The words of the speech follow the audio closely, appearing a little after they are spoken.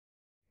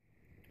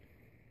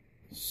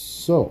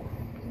So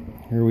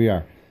here we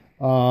are.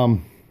 So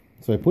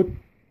I put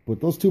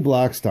those two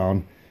blocks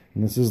down,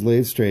 and this is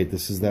laid straight.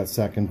 This is that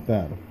second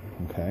bed.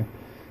 Okay,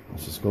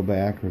 let's just go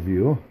back,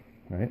 review.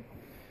 Right,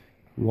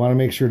 we want to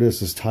make sure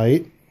this is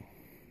tight.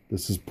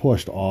 This is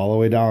pushed all the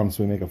way down,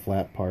 so we make a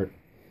flat part,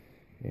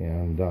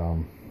 and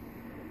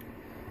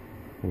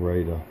we're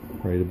ready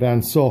to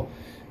bend. So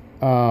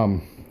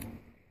the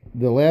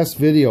last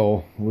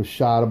video was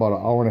shot about an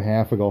hour and a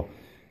half ago,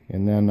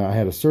 and then I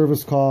had a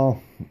service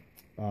call.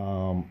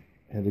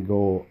 Had to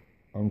go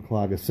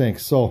unclog a sink.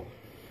 So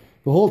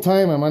the whole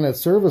time I'm on that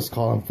service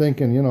call, I'm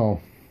thinking, you know,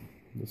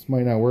 this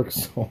might not work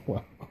so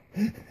well.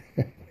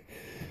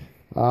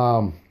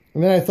 And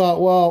then I thought,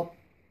 well,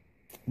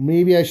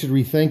 maybe I should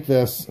rethink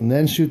this and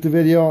then shoot the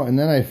video. And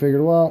then I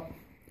figured, well,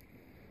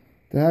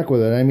 the heck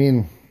with it. I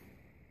mean,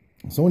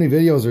 so many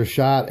videos are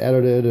shot,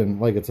 edited, and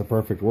like it's a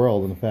perfect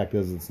world. And the fact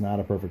is, it's not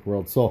a perfect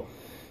world. So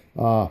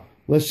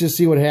let's just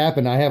see what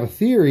happened. I have a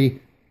theory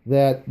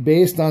that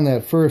based on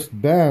that first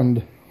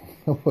bend,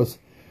 it was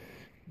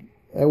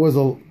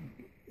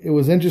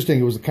interesting.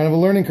 It was kind of a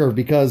learning curve,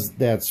 because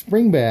that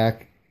spring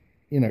back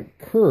in a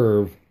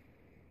curve,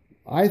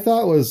 I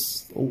thought it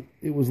was a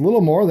little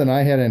more than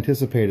I had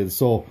anticipated.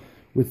 So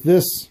with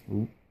this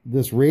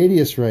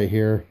radius right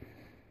here,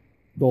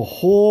 the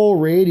whole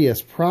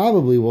radius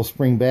probably will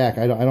spring back.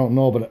 I don't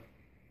know, but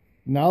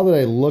now that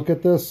I look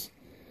at this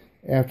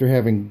after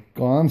having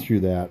gone through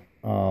that,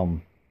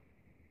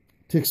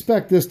 to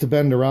expect this to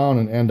bend around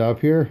and end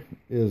up here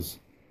is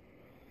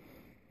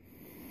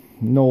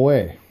no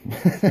way.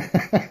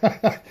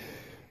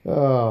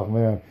 Oh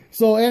man.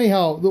 So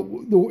anyhow,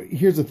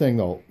 here's the thing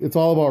though. It's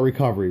all about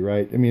recovery,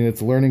 right? I mean, it's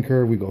a learning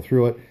curve. We go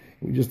through it.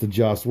 We just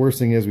adjust. Worst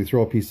thing is we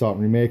throw a piece out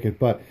and remake it.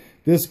 But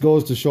this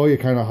goes to show you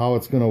kind of how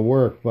it's going to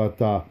work.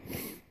 But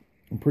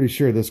I'm pretty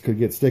sure this could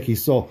get sticky.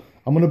 So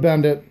I'm going to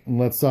bend it, and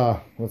let's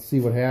see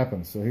what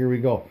happens. So here we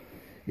go.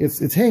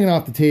 It's hanging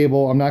off the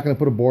table. I'm not going to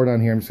put a board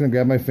on here. I'm just going to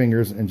grab my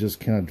fingers and just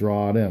kind of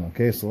draw it in.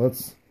 Okay, so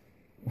let's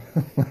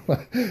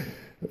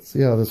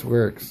see how this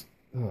works.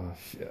 Oh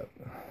shit.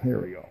 Here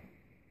we go.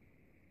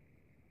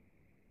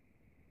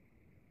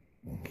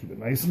 Keep it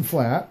nice and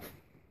flat.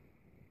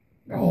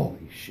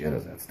 Holy shit,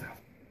 is that stuff.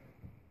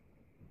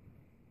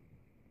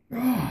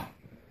 Oh.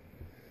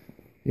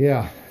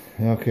 Yeah.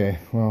 Okay.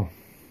 Well.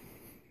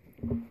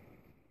 All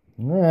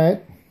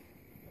right.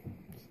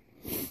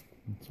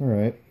 It's all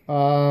right.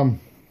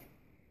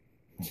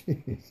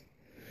 Jeez.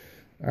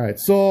 All right.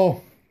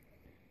 So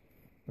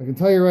I can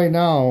tell you right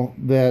now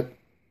that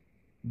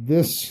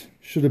this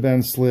should have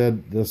been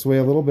slid this way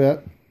a little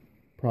bit,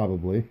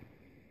 probably.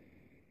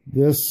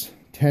 This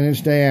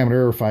 10-inch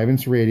diameter or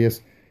 5-inch radius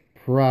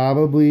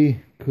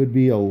probably could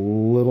be a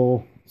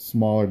little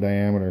smaller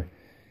diameter,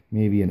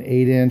 maybe an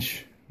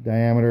 8-inch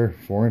diameter,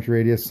 4-inch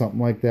radius, something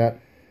like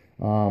that.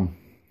 I'm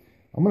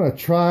going to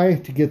try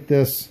to get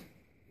this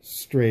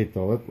straight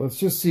though. Let's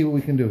just see what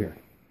we can do here.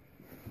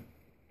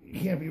 You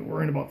can't be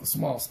worrying about the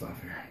small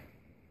stuff here.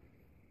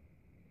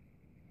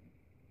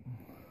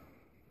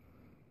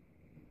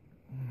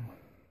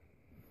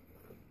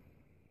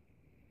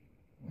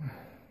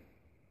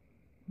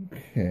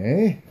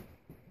 Okay.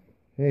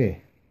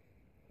 Hey,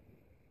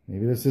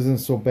 maybe this isn't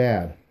so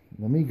bad.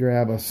 Let me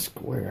grab a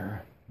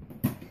square.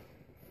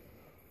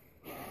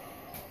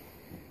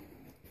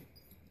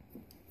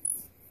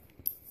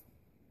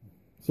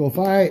 So if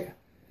I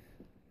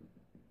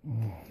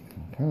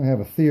kind of have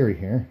a theory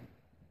here.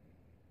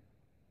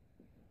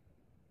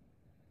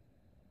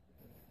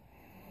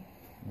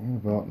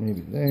 About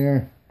maybe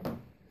there.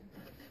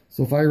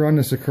 So if I run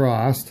this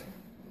across,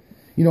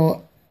 you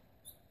know,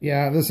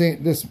 yeah, this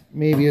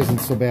maybe isn't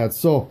so bad.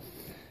 So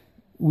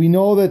we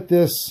know that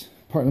this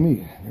part, let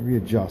me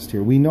readjust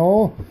here. We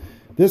know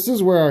this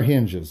is where our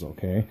hinge is,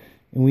 okay?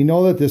 And we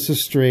know that this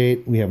is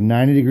straight. We have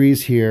 90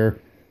 degrees here.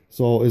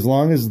 So as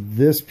long as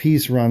this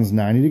piece runs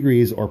 90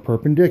 degrees or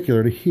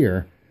perpendicular to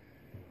here,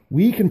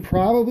 we can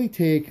probably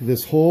take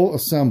this whole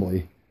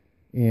assembly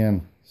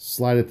and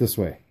slide it this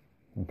way,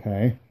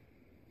 okay?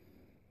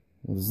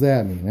 What does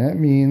that mean? That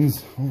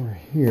means over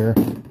here,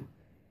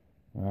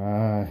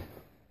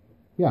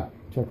 yeah,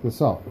 check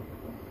this out.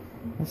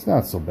 That's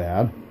not so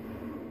bad.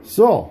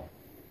 So,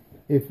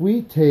 if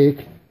we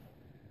take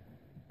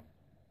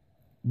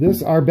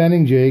this, our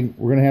bending jig,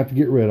 we're going to have to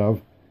get rid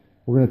of.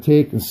 We're going to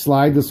take and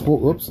slide this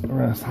whole, oops, we're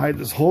going to slide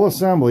this whole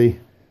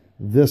assembly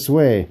this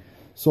way.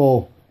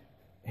 So,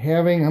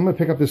 I'm going to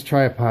pick up this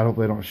tripod.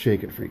 Hopefully I don't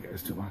shake it for you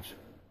guys too much.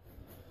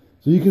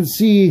 So you can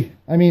see,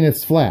 I mean,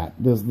 it's flat.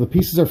 The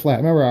pieces are flat.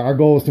 Remember, our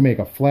goal is to make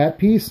a flat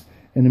piece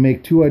and to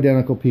make two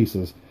identical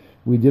pieces.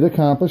 We did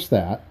accomplish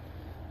that.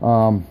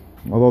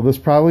 Although this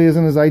probably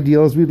isn't as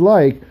ideal as we'd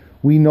like,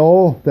 we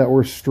know that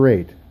we're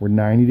straight. We're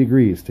 90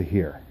 degrees to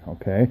here,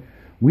 okay?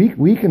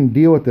 We can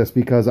deal with this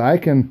because I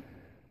can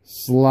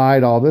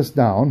slide all this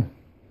down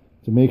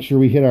to make sure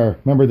we hit our,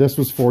 remember this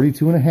was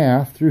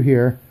 42.5 through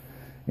here,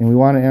 and we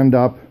want to end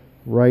up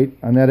right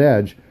on that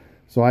edge.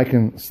 So I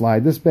can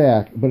slide this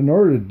back, but in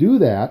order to do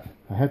that,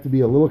 I have to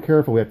be a little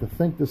careful. We have to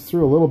think this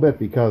through a little bit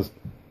because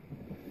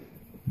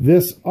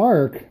this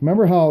arc,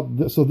 remember how,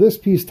 so this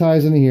piece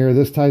ties into here,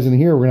 this ties into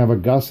here, we're going to have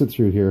a gusset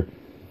through here.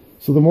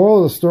 So the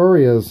moral of the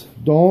story is,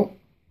 don't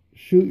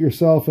shoot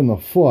yourself in the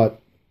foot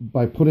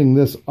by putting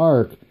this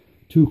arc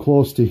too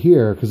close to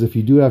here, because if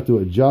you do have to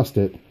adjust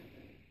it,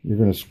 you're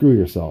going to screw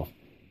yourself.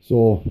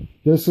 So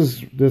this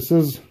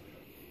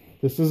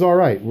is all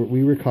right.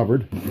 We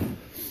recovered.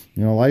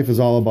 You know, life is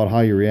all about how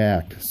you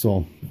react.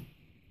 So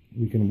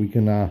we can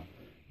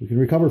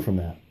recover from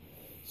that.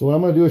 So what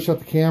I'm going to do is shut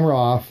the camera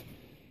off.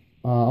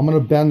 I'm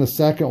going to bend the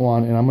second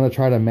one, and I'm going to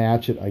try to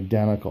match it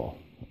identical.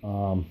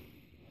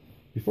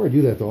 Before I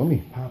do that, though, let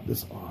me pop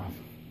this off.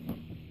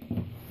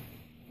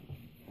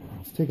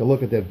 Let's take a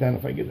look at that bend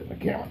if I get it in the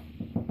camera.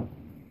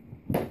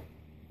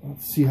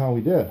 Let's see how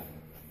we did.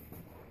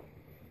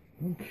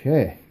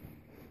 Okay.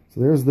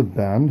 So there's the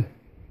bend.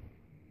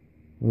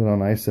 Look at how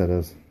nice that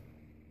is.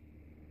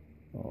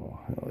 Oh,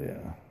 hell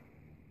yeah.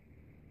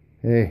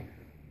 Hey,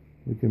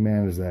 we can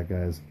manage that,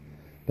 guys.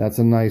 That's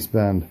a nice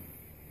bend.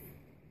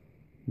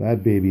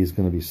 That baby is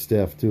going to be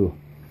stiff, too.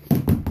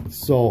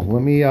 So,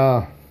 let me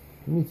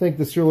think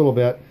this through a little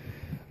bit.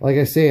 Like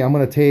I say, I'm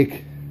going to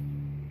take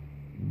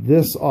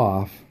this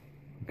off,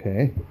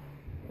 okay?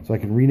 So I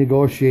can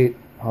renegotiate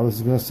how this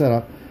is going to set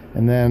up.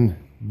 And then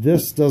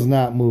this does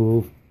not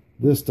move.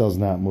 This does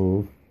not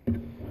move.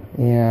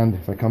 And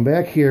if I come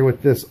back here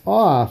with this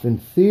off, in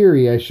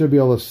theory, I should be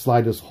able to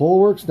slide this whole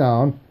works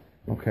down.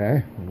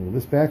 Okay, move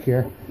this back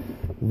here.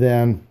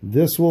 Then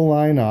this will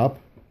line up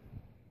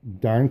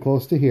darn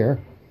close to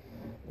here.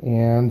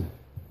 And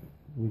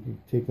we can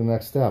take the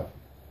next step.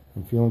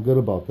 I'm feeling good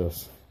about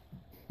this.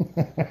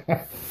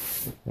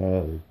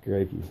 Oh,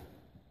 crikey.